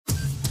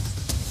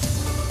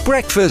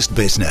Breakfast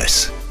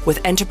Business with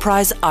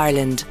Enterprise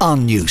Ireland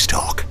on News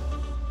Talk.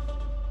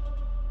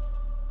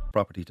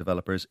 Property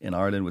developers in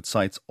Ireland with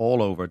sites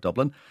all over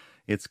Dublin.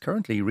 It's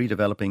currently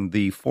redeveloping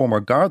the former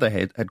Garda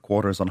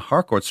headquarters on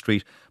Harcourt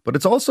Street, but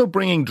it's also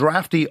bringing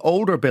drafty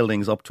older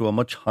buildings up to a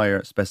much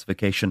higher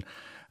specification.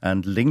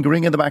 And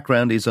lingering in the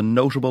background is a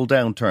notable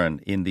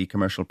downturn in the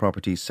commercial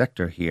property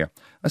sector here.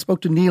 I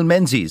spoke to Neil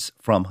Menzies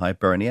from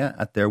Hibernia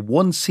at their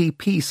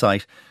 1CP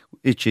site,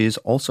 which is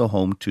also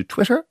home to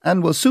Twitter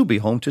and will soon be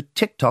home to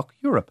TikTok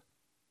Europe.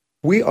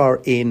 We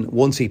are in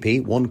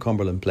 1CP, 1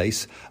 Cumberland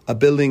Place, a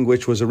building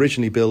which was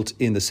originally built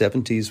in the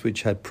 70s,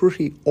 which had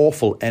pretty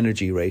awful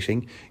energy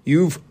rating.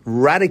 You've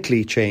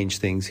radically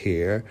changed things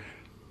here.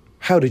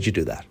 How did you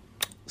do that?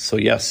 So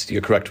yes,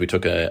 you're correct. We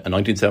took a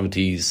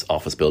 1970s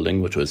office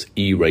building, which was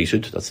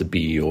E-rated, that's a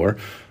BER.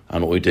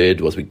 And what we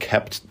did was we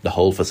kept the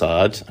whole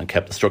facade and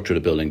kept the structure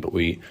of the building, but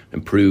we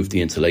improved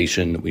the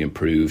insulation, we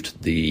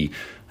improved the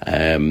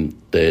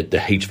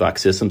HVAC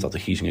systems, that's the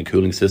heating and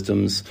cooling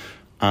systems,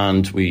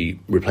 and we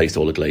replaced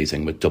all the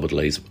glazing with double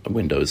glazed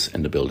windows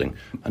in the building.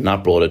 And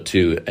that brought it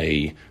to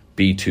a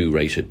B2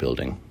 rated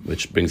building,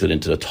 which brings it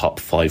into the top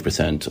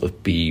 5%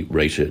 of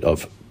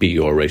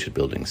BER rated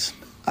buildings.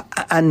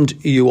 And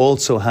you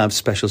also have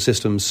special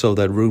systems so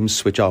that rooms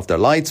switch off their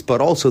lights,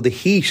 but also the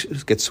heat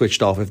gets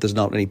switched off if there's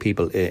not any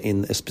people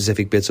in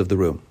specific bits of the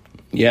room.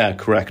 Yeah,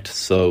 correct.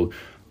 So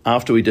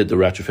after we did the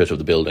retrofit of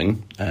the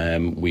building,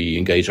 we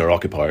engaged our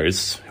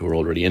occupiers who were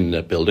already in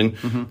the building.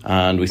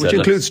 And we said, which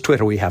includes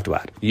Twitter, we have to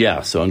add.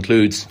 Yeah, so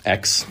includes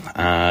X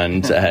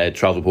and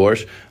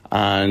Travelport.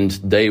 And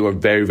they were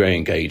very, very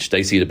engaged.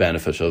 They see the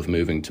benefit of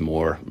moving to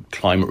more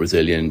climate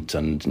resilient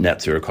and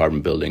net zero carbon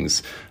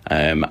buildings.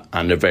 And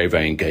they're very,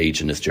 very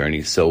engaged in this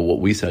journey. So what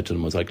we said to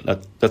them was like,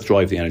 let's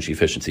drive the energy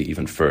efficiency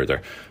even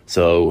further.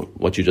 So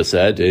what you just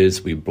said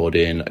is we brought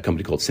in a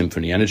company called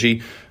Symphony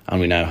Energy,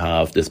 and we now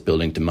have this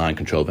building demand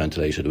control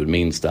ventilated, which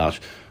means that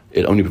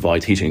it only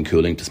provides heating and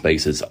cooling to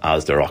spaces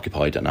as they're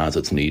occupied and as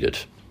it's needed,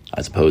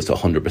 as opposed to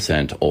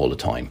 100% all the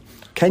time.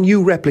 Can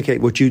you replicate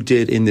what you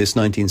did in this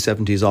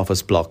 1970s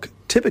office block,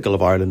 typical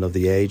of Ireland of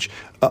the age,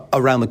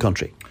 around the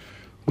country?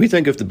 We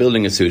think if the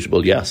building is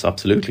suitable, yes,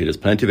 absolutely. There's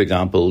plenty of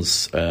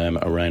examples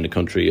around the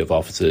country of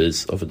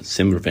offices of a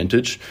similar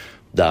vintage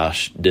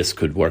that this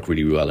could work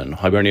really well in.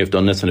 Hibernia have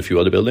done this in a few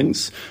other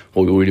buildings.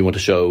 What we really want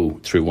to show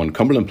through 1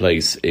 Cumberland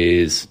Place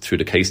is, through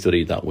the case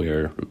study that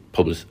we're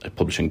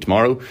publishing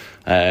tomorrow,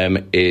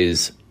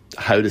 is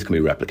how this can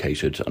be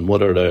replicated and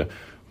what are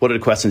the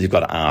questions you've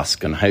got to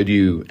ask, and how do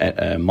you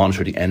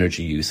monitor the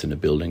energy use in a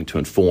building to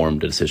inform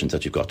the decisions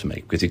that you've got to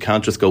make? Because you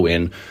can't just go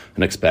in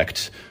and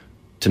expect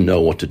to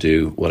know what to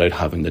do without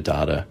having the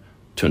data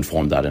to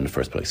inform that in the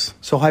first place.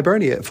 So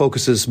Hibernia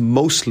focuses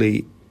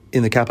mostly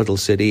in the capital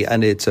city,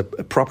 and it's a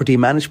property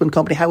management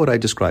company. How would I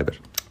describe it?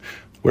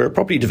 We're a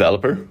property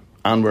developer,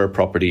 and we're a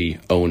property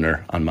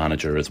owner and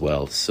manager as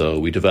well. So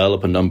we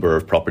develop a number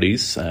of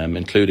properties,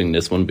 including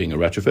this one being a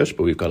retrofit,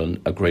 but we've got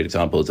a great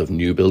examples of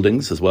new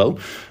buildings as well.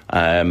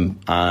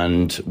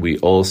 And we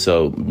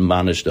also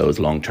manage those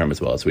long-term as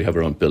well. So we have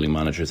our own building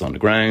managers on the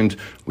ground.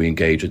 We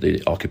engage with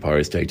the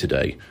occupiers day to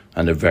day,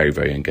 and they're very,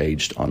 very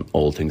engaged on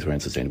all things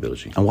around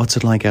sustainability. And what's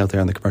it like out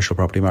there in the commercial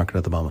property market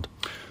at the moment?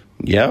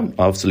 Yeah,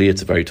 obviously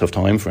it's a very tough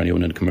time for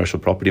anyone in the commercial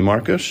property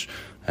market.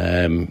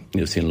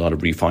 You've seen a lot of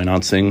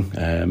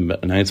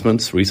refinancing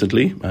announcements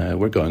recently.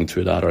 We're going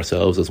through that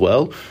ourselves as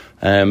well.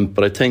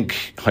 But I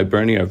think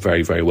Hibernia are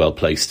very, very well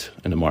placed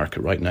in the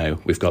market right now.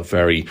 We've got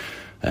very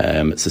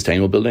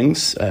sustainable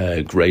buildings,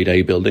 grade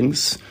A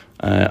buildings,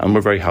 and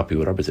we're very happy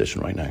with our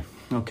position right now.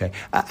 Okay.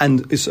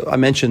 And so I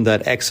mentioned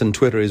that X and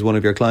Twitter is one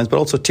of your clients, but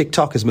also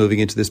TikTok is moving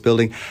into this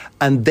building.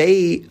 And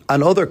they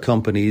and other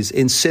companies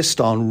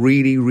insist on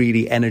really,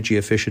 really energy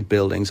efficient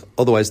buildings.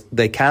 Otherwise,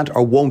 they can't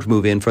or won't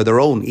move in for their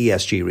own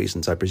ESG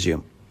reasons, I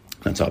presume.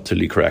 That's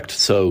absolutely correct.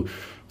 So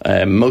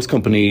most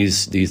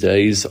companies these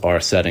days are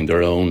setting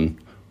their own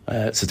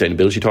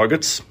sustainability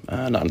targets,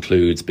 and that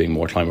includes being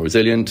more climate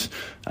resilient,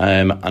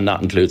 and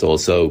that includes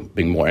also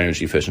being more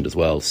energy efficient as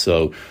well.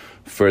 So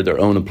for their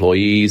own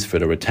employees, for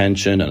the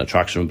retention and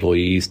attraction of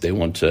employees, they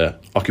want to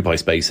occupy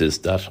spaces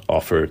that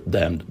offer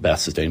them the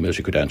best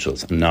sustainability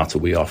credentials, and that's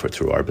what we offer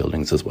through our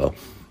buildings as well.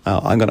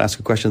 I'm going to ask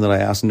a question that I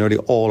ask nearly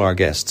all our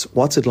guests.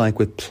 What's it like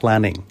with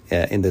planning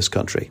in this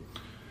country?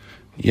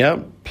 Yeah,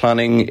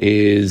 planning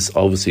is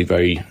obviously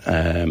very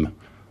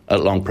a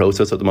long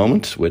process at the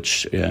moment,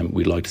 which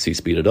we'd like to see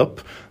speeded up.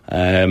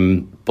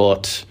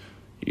 But,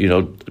 you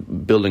know,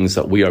 buildings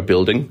that we are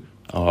building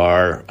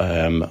are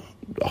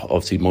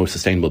obviously more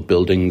sustainable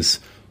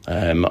buildings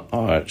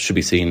should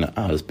be seen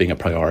as being a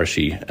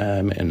priority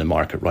in the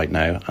market right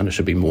now, and there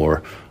should be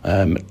more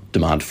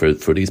demand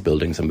for these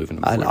buildings and moving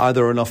them forward. And are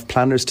there enough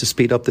planners to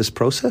speed up this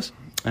process?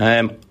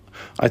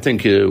 I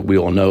think we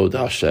all know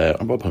that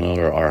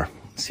are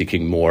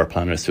seeking more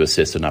planners to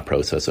assist in that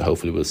process, so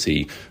hopefully we'll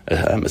see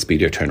a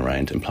speedier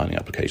turnaround in planning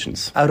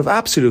applications. Out of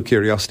absolute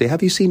curiosity,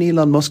 have you seen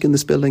Elon Musk in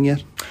this building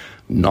yet?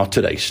 Not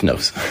to date, no.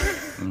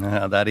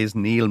 That is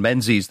Neil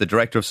Menzies, the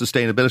Director of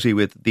Sustainability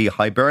with the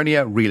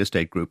Hibernia Real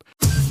Estate Group.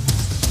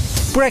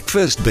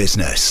 Breakfast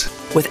Business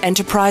with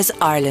Enterprise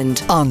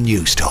Ireland on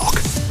News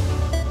Talk.